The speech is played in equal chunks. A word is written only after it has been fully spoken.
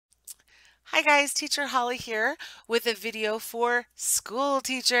Hi guys, Teacher Holly here with a video for school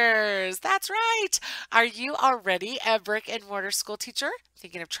teachers. That's right. Are you already a brick and mortar school teacher?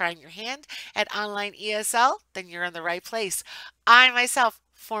 Thinking of trying your hand at online ESL? Then you're in the right place. I myself,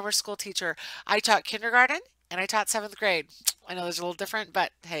 former school teacher, I taught kindergarten and I taught seventh grade. I know those are a little different,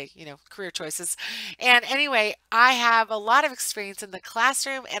 but hey, career choices. And anyway, I have a lot of experience in the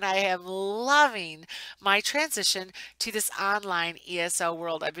classroom and I am loving my transition to this online ESL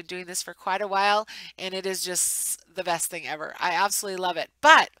world. I've been doing this for quite a while and it is just the best thing ever. I absolutely love it.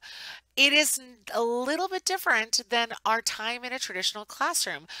 But it is a little bit different than our time in a traditional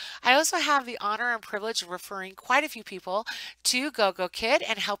classroom. I also have the honor and privilege of referring quite a few people to GoGoKid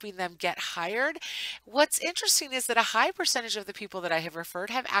and helping them get hired. What's interesting is that a high percentage of the people that I have referred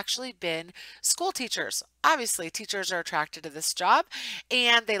have actually been school teachers. Obviously, teachers are attracted to this job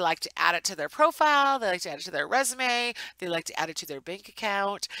and they like to add it to their profile, they like to add it to their resume, they like to add it to their bank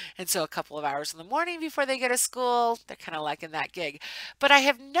account. And so a couple of hours in the morning before they go to school, they're kind of liking that gig. But I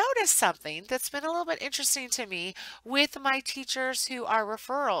have noticed something that's been a little bit interesting to me with my teachers who are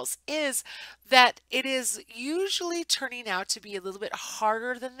referrals is that it is usually turning out to be a little bit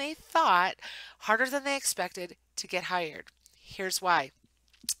harder than they thought, harder than they expected to get hired. Here's why.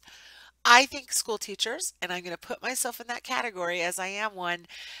 I think school teachers, and I'm going to put myself in that category as I am one,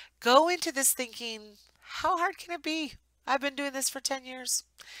 go into this thinking, how hard can it be? I've been doing this for 10 years.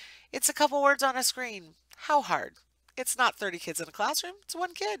 It's a couple words on a screen. How hard? It's not 30 kids in a classroom, it's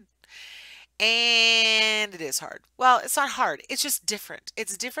one kid. And it is hard. Well, it's not hard. It's just different.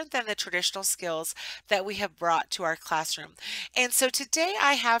 It's different than the traditional skills that we have brought to our classroom. And so today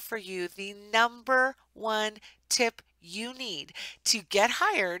I have for you the number one tip you need to get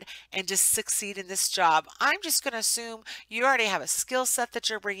hired and just succeed in this job. I'm just going to assume you already have a skill set that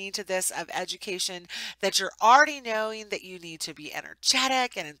you're bringing to this of education, that you're already knowing that you need to be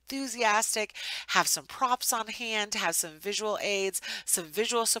energetic and enthusiastic, have some props on hand, have some visual aids, some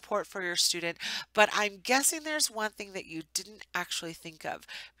visual support for your student. But I'm guessing there's one thing that you didn't actually think of.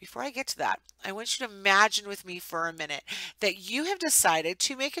 Before I get to that, I want you to imagine with me for a minute that you have decided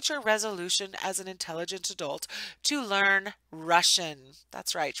to make it your resolution as an intelligent adult to learn Russian.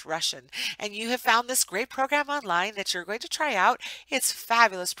 That's right, Russian. And you have found this great program online that you're going to try out. It's a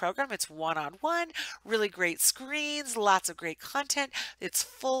fabulous program. It's one-on-one, really great screens, lots of great content. It's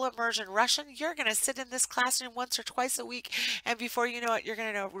full immersion Russian. You're going to sit in this classroom once or twice a week, and before you know it, you're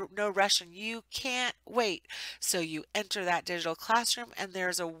going to know Russian. You can't wait. So you enter that digital classroom, and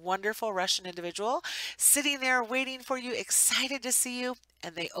there's a wonderful Russian individual sitting there waiting for you, excited to see you,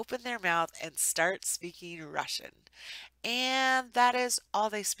 and they open their mouth and start speaking Russian. And that is all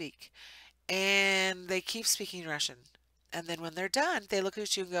they speak. And they keep speaking Russian. And then when they're done, they look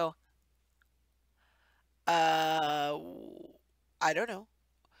at you and go, uh, I don't know.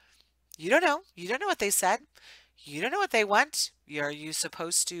 You don't know. You don't know what they said. You don't know what they want. Are you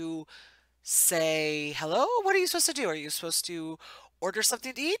supposed to say hello? What are you supposed to do? Are you supposed to order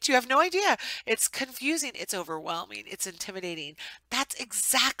something to eat? You have no idea. It's confusing. It's overwhelming. It's intimidating. That's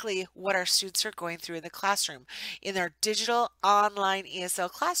exactly what our students are going through in the classroom, in our digital online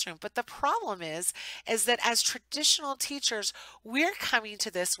ESL classroom. But the problem is that as traditional teachers, we're coming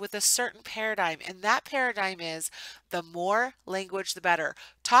to this with a certain paradigm, and that paradigm is the more language, the better.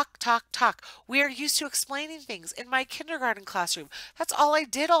 Talk, talk, talk. We are used to explaining things. In my kindergarten classroom, that's all I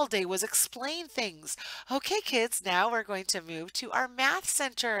did all day was explain things. Okay, kids, now we're going to move to our math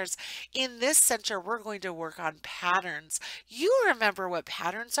centers. In this center, we're going to work on patterns. You remember what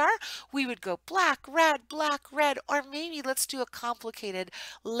patterns are? We would go black, red, or maybe let's do a complicated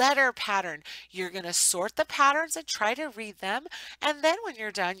letter pattern. You're going to sort the patterns and try to read them. And then when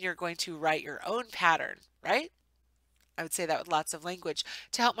you're done, you're going to write your own pattern, right? I would say that with lots of language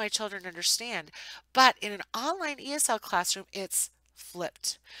to help my children understand. But in an online ESL classroom, it's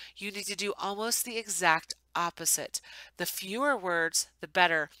flipped. You need to do almost the exact opposite. The fewer words, the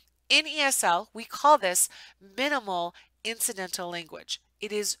better. In ESL, we call this minimal incidental language.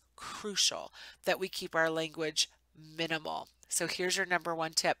 It is crucial that we keep our language minimal. So here's your number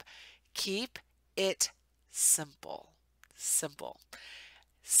one tip. Keep it simple. Simple.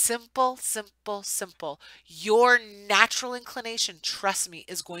 Simple, simple, simple. Your natural inclination, trust me,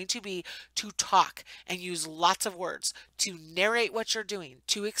 is going to be to talk and use lots of words, to narrate what you're doing,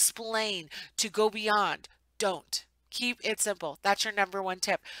 to explain, to go beyond. Don't. Keep it simple. That's your number one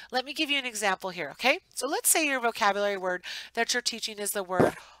tip. Let me give you an example here, okay? So let's say your vocabulary word that you're teaching is the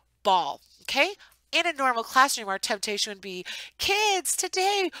word ball, okay? In a normal classroom, our temptation would be, kids,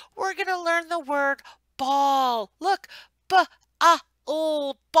 today we're going to learn the word ball. Look,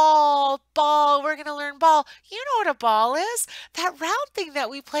 Oh, ball, ball. We're going to learn ball. You know what a ball is? That round thing that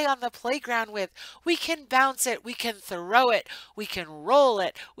we play on the playground with. We can bounce it. We can throw it. We can roll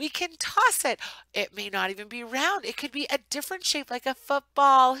it. We can toss it. It may not even be round. It could be a different shape like a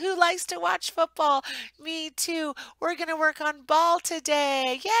football. Who likes to watch football? Me too. We're going to work on ball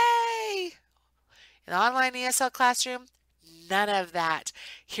today. Yay! An online ESL classroom, none of that.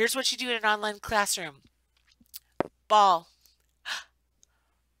 Here's what you do in an online classroom. Ball,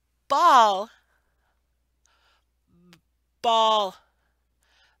 ball, ball,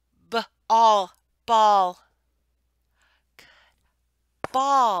 all, ball,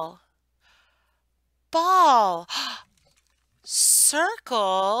 ball, ball,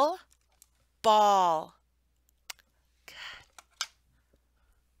 circle, ball.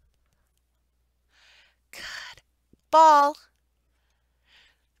 Good. Ball.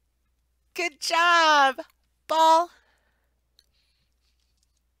 Good job. Ball.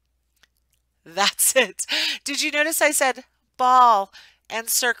 That's it. Did you notice I said ball and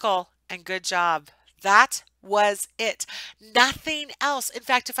circle and good job? That was it. Nothing else. In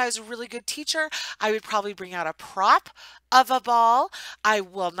fact, if I was a really good teacher, I would probably bring out a prop of a ball. I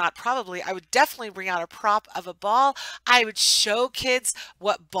would definitely bring out a prop of a ball. I would show kids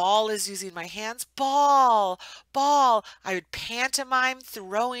what ball is using my hands. Ball, ball. I would pantomime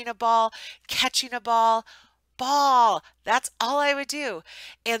throwing a ball, catching a ball. Ball. That's all I would do.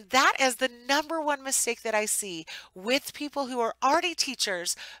 And that is the number one mistake that I see with people who are already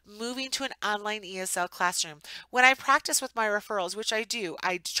teachers moving to an online ESL classroom. When I practice with my referrals, which I do,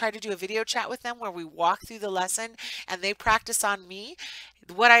 I try to do a video chat with them where we walk through the lesson and they practice on me.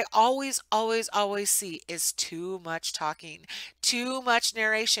 What I always see is too much talking, too much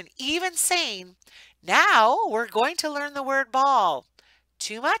narration, even saying, now we're going to learn the word ball.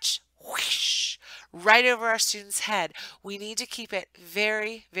 Too much? Whoosh, right over our student's head. We need to keep it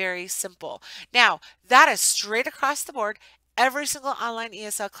very, very simple. Now, that is straight across the board, every single online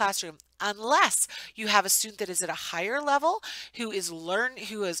ESL classroom, unless you have a student that is at a higher level who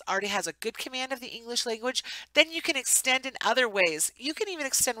already has a good command of the English language, then you can extend in other ways. You can even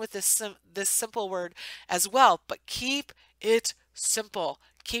extend with this simple word as well, but keep it simple.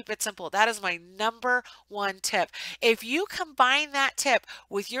 Keep it simple. That is my number one tip. If you combine that tip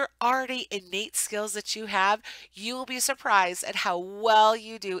with your already innate skills that you have, you will be surprised at how well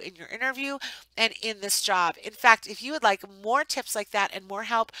you do in your interview and in this job. In fact, if you would like more tips like that and more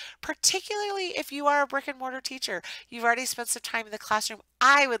help, particularly if you are a brick and mortar teacher, you've already spent some time in the classroom,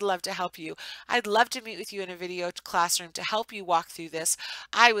 I would love to help you. I'd love to meet with you in a video classroom to help you walk through this.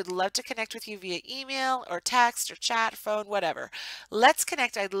 I would love to connect with you via email or text or chat, phone, whatever. Let's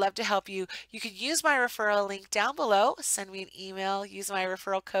connect. I'd love to help you. You can use my referral link down below. Send me an email. Use my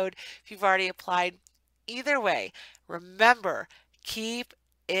referral code if you've already applied. Either way, remember, keep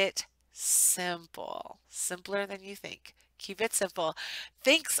it simple. Simpler than you think. Keep it simple.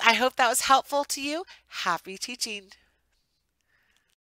 Thanks. I hope that was helpful to you. Happy teaching.